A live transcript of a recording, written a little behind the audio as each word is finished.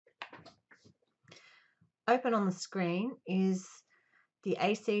open on the screen is the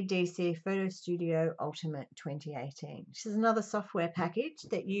ACD See Photo Studio Ultimate 2018. This is another software package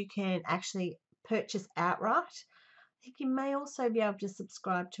that you can actually purchase outright. I think you may also be able to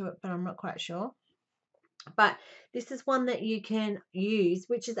subscribe to it, but I'm not quite sure. But this is one that you can use,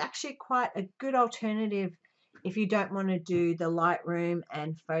 which is actually quite a good alternative if you don't want to do the Lightroom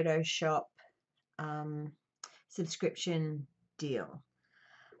and Photoshop subscription deal.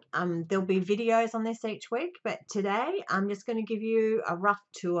 There'll be videos on this each week, but today I'm just going to give you a rough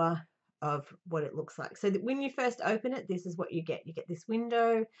tour of what it looks like. So that when you first open it, this is what you get. You get this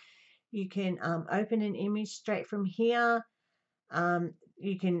window. You can open an image straight from here.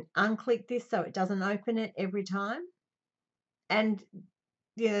 You can unclick this so it doesn't open it every time. And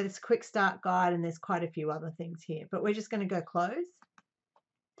there's a quick start guide, and there's quite a few other things here, but we're just going to go close.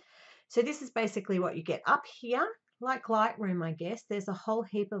 So this is basically what you get. Up here, like Lightroom, I guess, there's a whole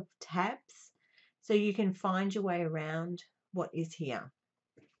heap of tabs, so you can find your way around what is here.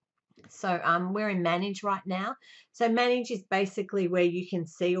 So we're in Manage right now. So Manage is basically where you can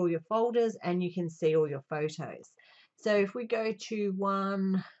see all your folders and you can see all your photos. So if we go to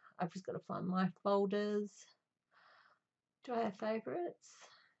one, I've just got to find my folders. Do I have favorites?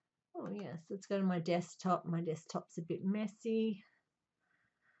 Oh yes, let's go to my desktop. My desktop's a bit messy.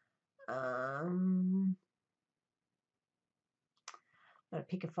 Got to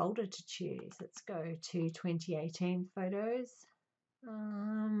pick a folder to choose. Let's go to 2018 photos.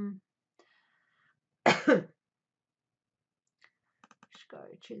 Let's go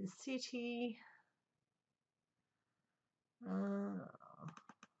to the city.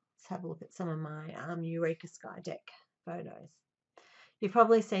 Let's have a look at some of my Eureka Sky Deck photos. You've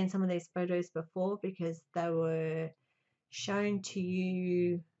probably seen some of these photos before because they were shown to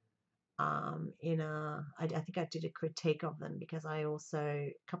you I think I did a critique of them, because I also,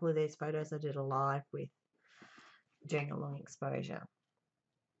 a couple of these photos I did a live with doing a long exposure.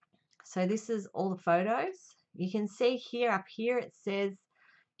 So this is all the photos. You can see here, up here, it says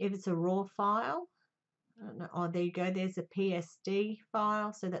if it's a raw file. I don't know. Oh, there you go. There's a PSD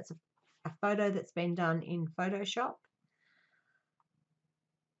file. So that's a photo that's been done in Photoshop.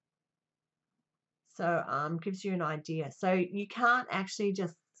 So gives you an idea. So you can't actually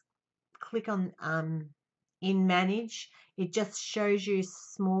just click on in Manage. It just shows you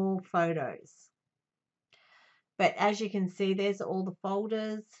small photos. But as you can see, there's all the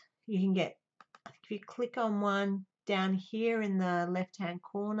folders. You can get, if you click on one down here in the left-hand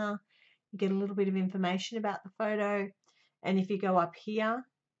corner, you get a little bit of information about the photo. And if you go up here,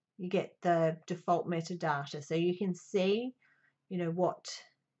 you get the default metadata. So you can see, what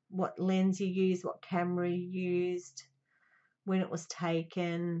lens you used, what camera you used, when it was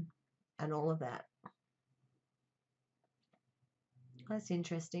taken, and all of that. That's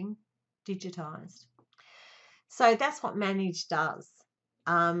interesting. Digitized. So that's what Manage does.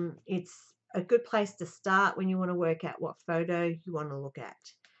 It's a good place to start when you want to work out what photo you want to look at.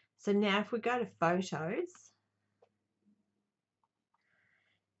 So now if we go to Photos,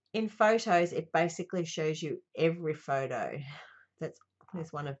 in Photos, it basically shows you every photo.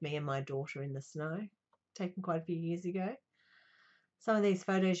 There's one of me and my daughter in the snow, taken quite a few years ago. Some of these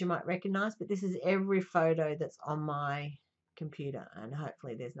photos you might recognize, but this is every photo that's on my computer, and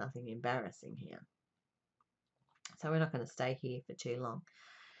hopefully there's nothing embarrassing here. So we're not going to stay here for too long.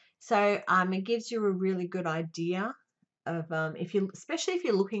 So it gives you a really good idea of especially if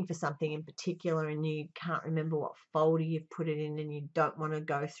you're looking for something in particular and you can't remember what folder you've put it in and you don't want to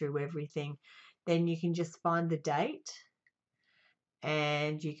go through everything, then you can just find the date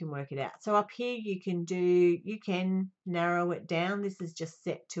and you can work it out. So up here you can narrow it down. This is just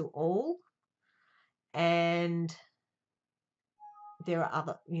set to all, and there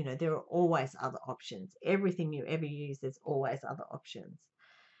are always other options. Everything you ever use, there's always other options.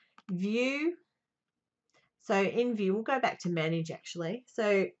 View. So in View, we'll go back to Manage actually.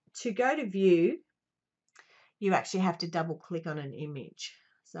 So to go to View, you actually have to double click on an image.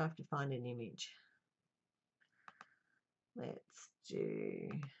 So I have to find an image. Let's do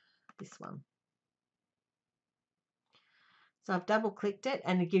this one. So I've double clicked it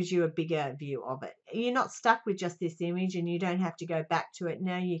and it gives you a bigger view of it. You're not stuck with just this image and you don't have to go back to it.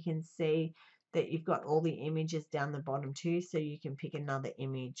 Now you can see that you've got all the images down the bottom too, so you can pick another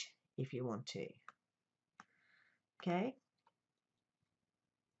image if you want to. Okay.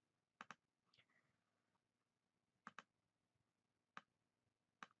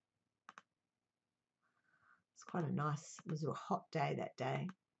 It's quite a nice, it was a hot day that day.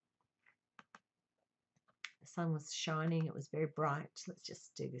 The sun was shining, it was very bright. Let's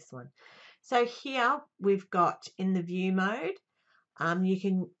just do this one. So here we've got in the view mode, you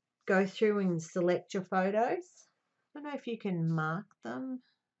can go through and select your photos. I don't know if you can mark them.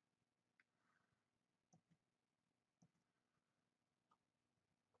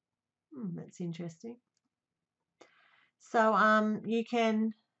 That's interesting. So you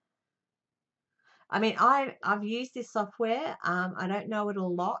can, I mean, I've used this software. I don't know it a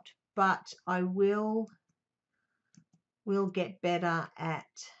lot, but I will get better at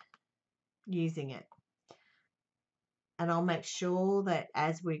using it. And I'll make sure that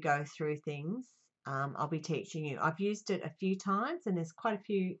as we go through things, I'll be teaching you. I've used it a few times, and there's quite a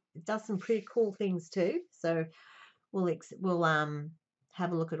few. It does some pretty cool things too. So we'll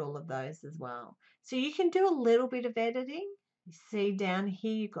have a look at all of those as well. So you can do a little bit of editing. You see down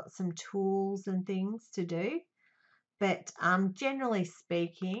here, you've got some tools and things to do. But generally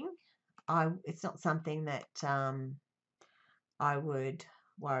speaking, it's not something that I would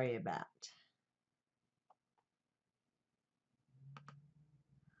worry about.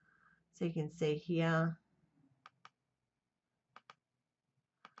 So you can see here,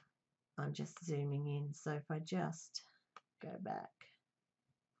 I'm just zooming in. So if I just go back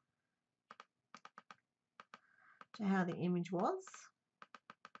to how the image was.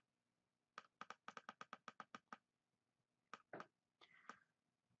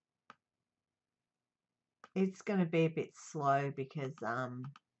 It's going to be a bit slow because I'm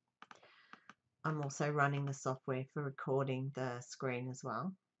also running the software for recording the screen as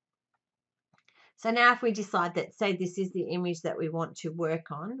well. So now if we decide that, say this is the image that we want to work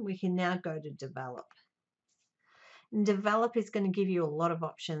on, we can now go to develop. And develop is going to give you a lot of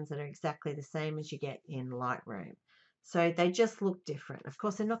options that are exactly the same as you get in Lightroom. So they just look different. Of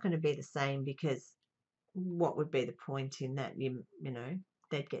course, they're not going to be the same because what would be the point in that? You know,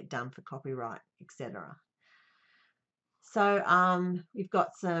 they'd get done for copyright, etc. So we've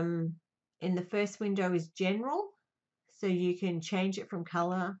got some, in the first window is general. So you can change it from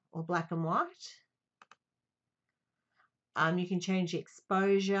color or black and white. You can change the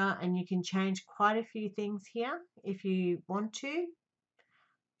exposure, and you can change quite a few things here if you want to.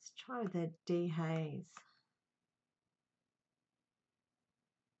 Let's try the dehaze.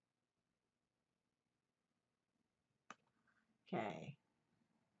 Okay.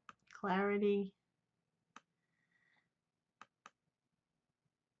 Clarity.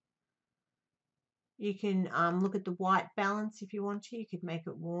 You can look at the white balance if you want to. You could make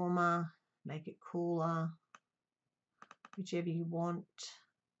it warmer, make it cooler, whichever you want.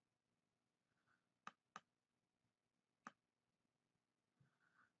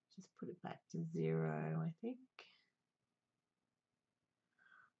 Just put it back to 0, I think,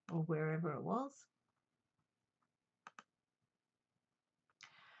 or wherever it was.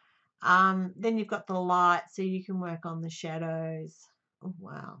 Then you've got the light, so you can work on the shadows. Oh,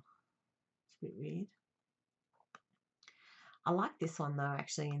 wow. It's a bit weird. I like this one though,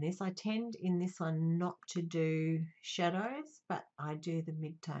 actually, in this. I tend in this one not to do shadows, but I do the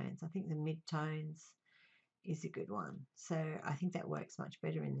midtones. I think the midtones is a good one. So I think that works much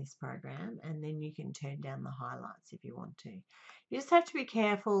better in this program. And then you can turn down the highlights if you want to. You just have to be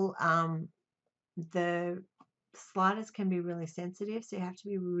careful. The sliders can be really sensitive, so you have to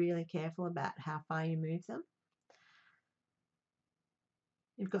be really careful about how far you move them.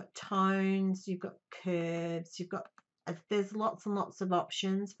 You've got tones, you've got curves, you've got, there's lots and lots of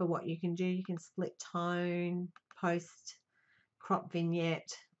options for what you can do. You can split tone, post, crop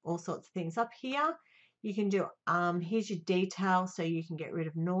vignette, all sorts of things. Up here, you can do, here's your detail, so you can get rid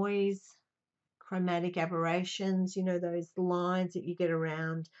of noise, chromatic aberrations, you know, those lines that you get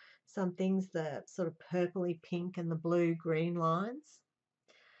around some things, the sort of purpley pink and the blue green lines.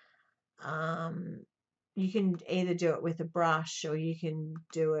 You can either do it with a brush, or you can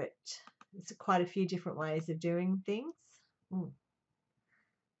do it, there's quite a few different ways of doing things. Let's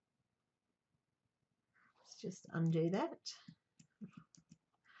just undo that.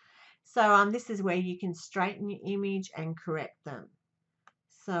 So this is where you can straighten your image and correct them.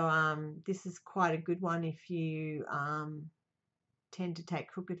 So this is quite a good one if you tend to take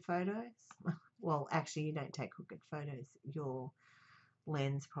crooked photos. Well, actually, you don't take crooked photos. Your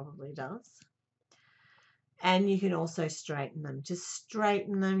lens probably does. And you can also straighten them. Just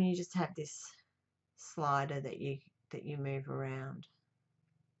straighten them. You just have this slider that you move around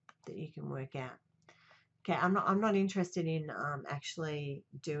that you can work out. Okay, I'm not interested in actually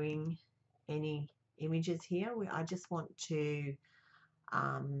doing any images here. I just want to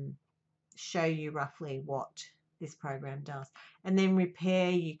show you roughly what this program does. And then repair,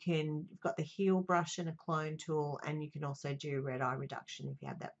 you've got the heal brush and a clone tool, and you can also do red eye reduction if you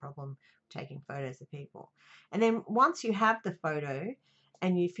have that problem taking photos of people. And then once you have the photo,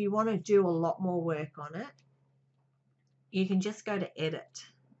 and if you want to do a lot more work on it, you can just go to edit.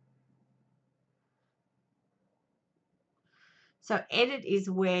 So edit is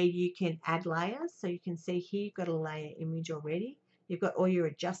where you can add layers. So you can see here you've got a layer image already. You've got all your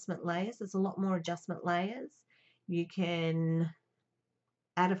adjustment layers. There's a lot more adjustment layers. You can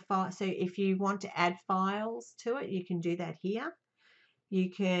add a file. So if you want to add files to it, you can do that here. You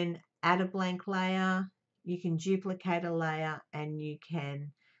can add a blank layer. You can duplicate a layer, and you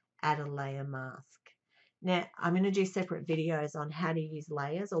can add a layer mask. Now, I'm going to do separate videos on how to use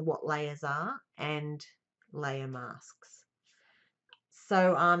layers, or what layers are, and layer masks.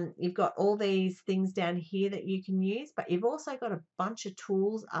 So you've got all these things down here that you can use, but you've also got a bunch of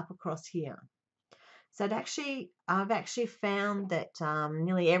tools up across here. So I've actually found that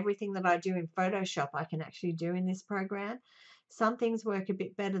nearly everything that I do in Photoshop, I can actually do in this program. Some things work a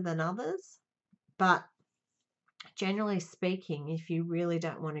bit better than others, but generally speaking, if you really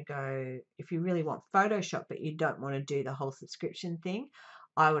want Photoshop, but you don't want to do the whole subscription thing,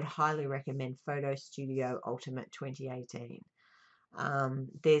 I would highly recommend Photo Studio Ultimate 2018.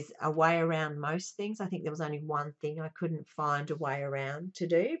 There's a way around most things. I think there was only one thing I couldn't find a way around to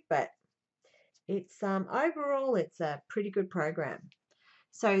do, but it's overall it's a pretty good program.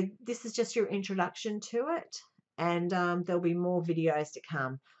 So this is just your introduction to it, and there'll be more videos to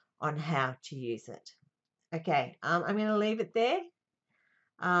come on how to use it. Okay, I'm going to leave it there,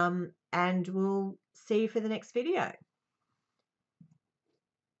 and we'll see you for the next video.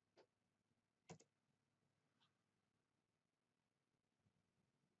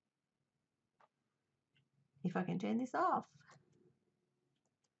 If I can turn this off.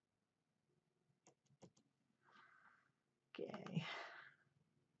 Okay.